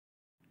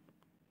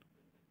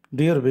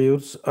Dear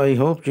viewers, I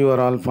hope you are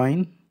all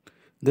fine.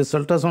 This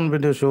ultrasound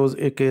video shows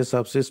a case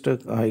of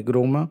cystic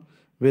hygroma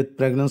with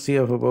pregnancy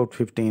of about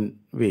 15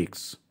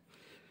 weeks.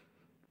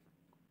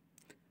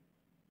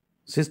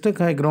 Cystic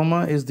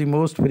hygroma is the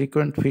most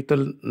frequent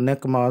fetal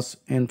neck mass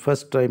in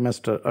first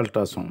trimester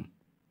ultrasound.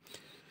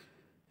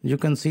 You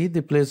can see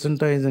the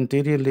placenta is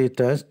anteriorly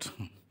attached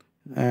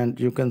and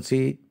you can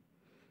see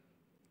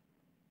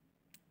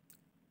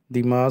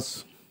the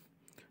mass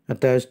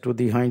attached to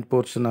the hind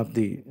portion of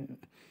the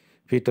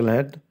fetal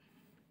head.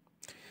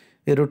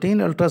 A routine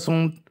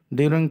ultrasound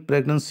during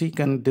pregnancy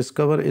can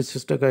discover a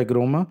cystic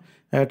hygroma.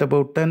 At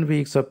about 10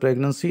 weeks of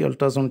pregnancy,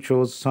 ultrasound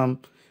shows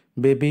some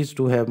babies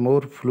to have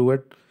more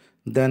fluid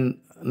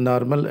than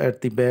normal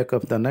at the back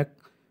of the neck.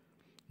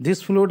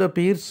 This fluid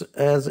appears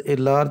as a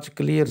large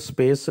clear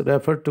space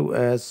referred to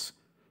as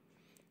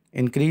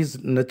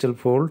increased nuchal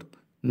fold,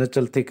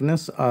 nuchal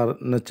thickness, or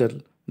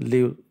nuchal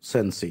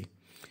lucency.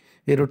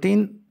 A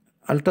routine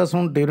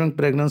ultrasound during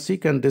pregnancy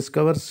can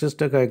discover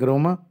cystic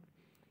hygroma.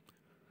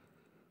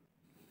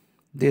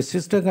 The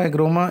cystic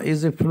hygroma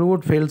is a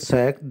fluid-filled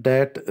sac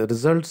that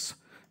results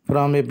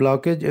from a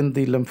blockage in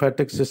the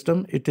lymphatic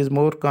system. It is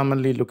more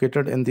commonly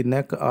located in the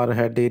neck or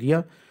head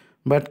area,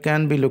 but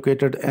can be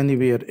located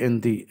anywhere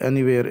in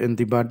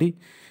the body.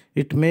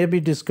 It may be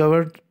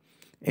discovered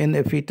in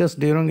a fetus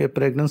during a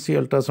pregnancy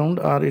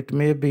ultrasound, or it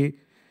may be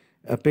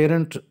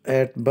apparent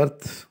at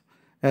birth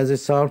as a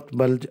soft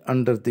bulge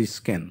under the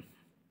skin.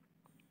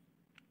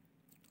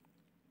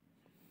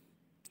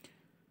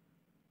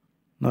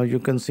 Now you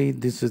can see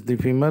this is the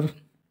femur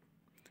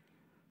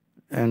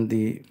and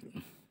the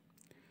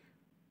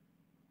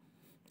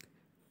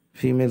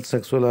female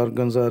sexual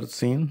organs are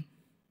seen.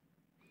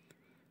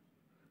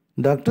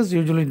 Doctors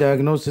usually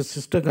diagnose a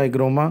cystic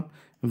hygroma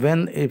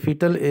when a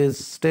fetal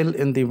is still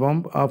in the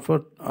womb,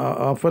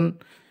 often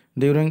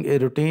during a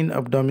routine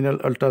abdominal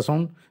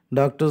ultrasound.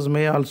 Doctors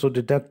may also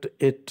detect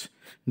it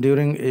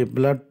during a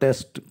blood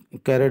test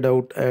carried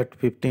out at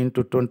 15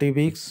 to 20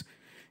 weeks.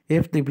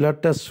 If the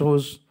blood test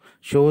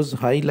shows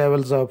high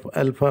levels of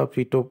alpha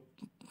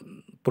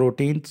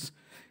fetoproteins,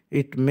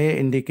 it may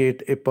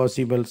indicate a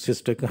possible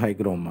cystic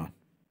hygroma.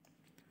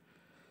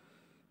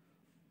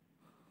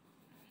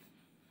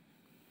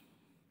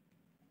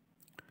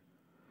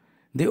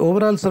 The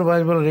overall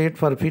survival rate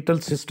for fetal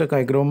cystic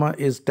hygroma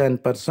is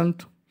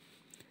 10%.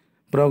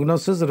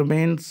 Prognosis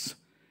remains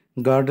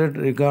guarded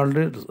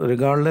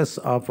regardless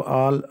of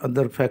all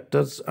other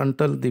factors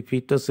until the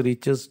fetus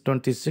reaches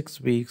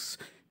 26 weeks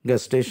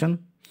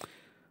gestation,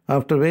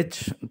 after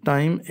which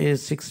time a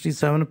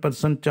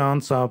 67%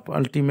 chance of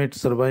ultimate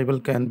survival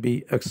can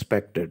be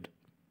expected.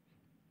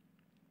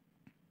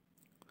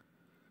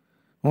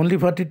 Only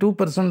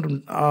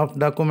 42% of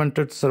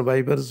documented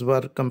survivors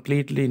were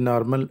completely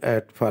normal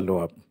at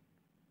follow-up.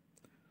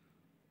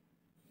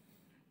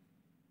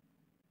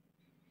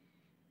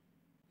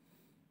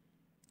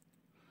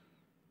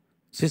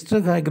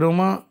 Cystic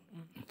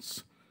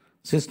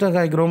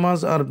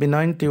hygromas are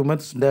benign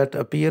tumors that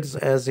appears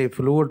as a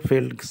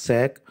fluid-filled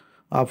sac,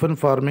 often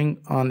forming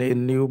on a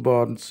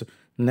newborn's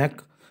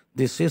neck.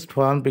 The cyst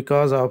forms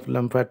because of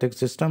lymphatic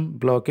system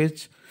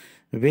blockage,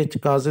 which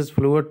causes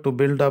fluid to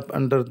build up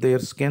under their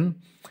skin.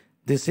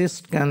 The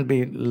cyst can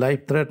be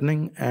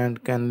life-threatening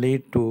and can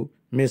lead to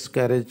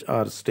miscarriage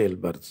or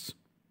stillbirths.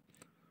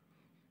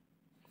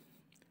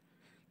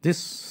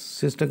 This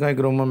cystic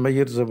hygroma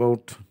measures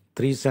about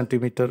 3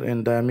 cm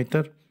in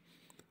diameter.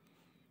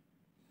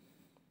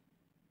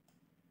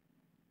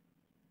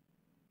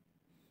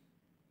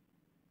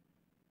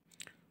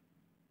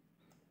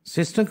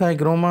 Cystic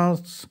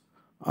hygromas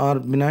are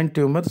benign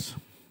tumors.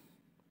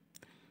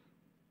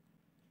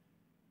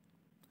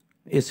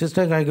 A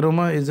cystic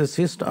hygroma is a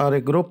cyst or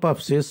a group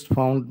of cysts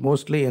found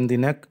mostly in the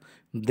neck.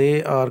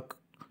 They are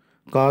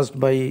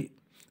caused by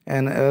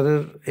an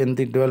error in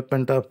the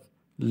development of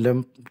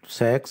lymph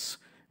sacs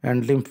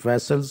and lymph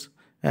vessels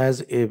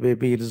as a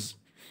baby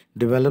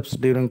develops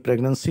during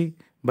pregnancy.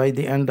 By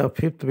the end of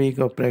 5th week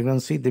of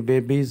pregnancy, the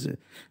baby's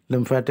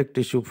lymphatic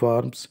tissue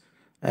forms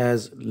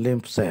as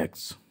lymph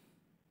sacs.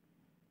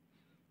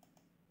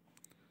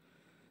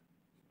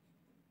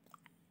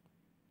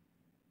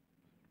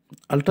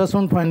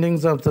 Ultrasound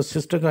findings of the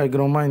cystic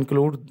hygroma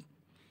include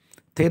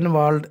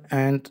thin-walled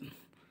and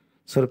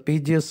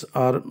serpiginous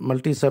or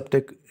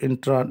multiseptic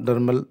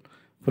intradermal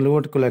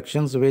fluid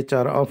collections, which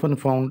are often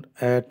found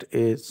at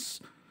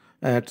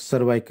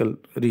cervical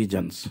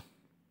regions.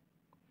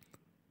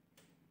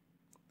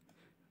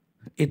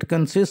 It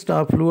consists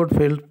of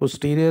fluid-filled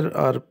posterior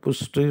or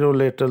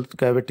posterolateral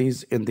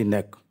cavities in the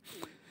neck.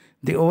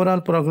 The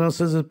overall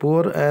prognosis is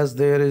poor as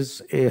there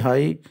is a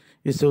high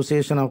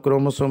association of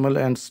chromosomal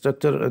and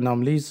structural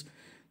anomalies,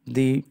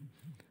 the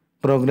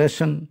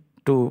progression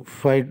to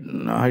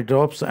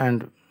hydrops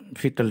and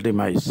fetal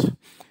demise.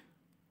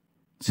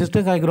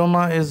 Cystic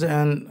hygroma is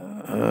an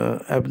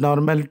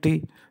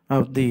abnormality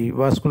of the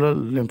vascular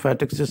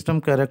lymphatic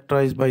system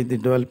characterized by the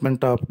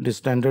development of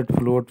distended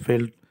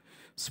fluid-filled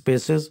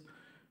spaces,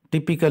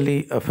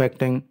 typically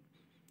affecting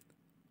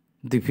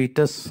the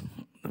fetus,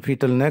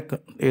 fetal neck,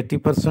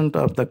 80%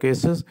 of the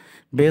cases.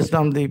 Based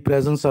on the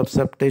presence of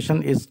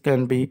septation, it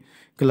can be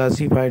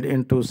classified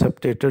into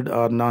septated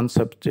or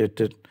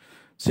non-septated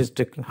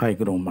cystic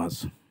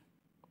hygromas.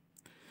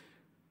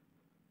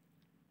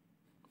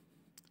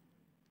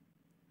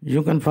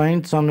 You can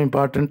find some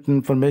important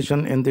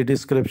information in the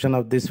description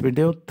of this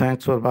video.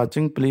 Thanks for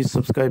watching. Please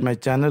subscribe my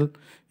channel.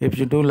 If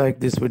you do like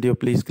this video,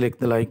 please click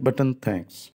the like button. Thanks.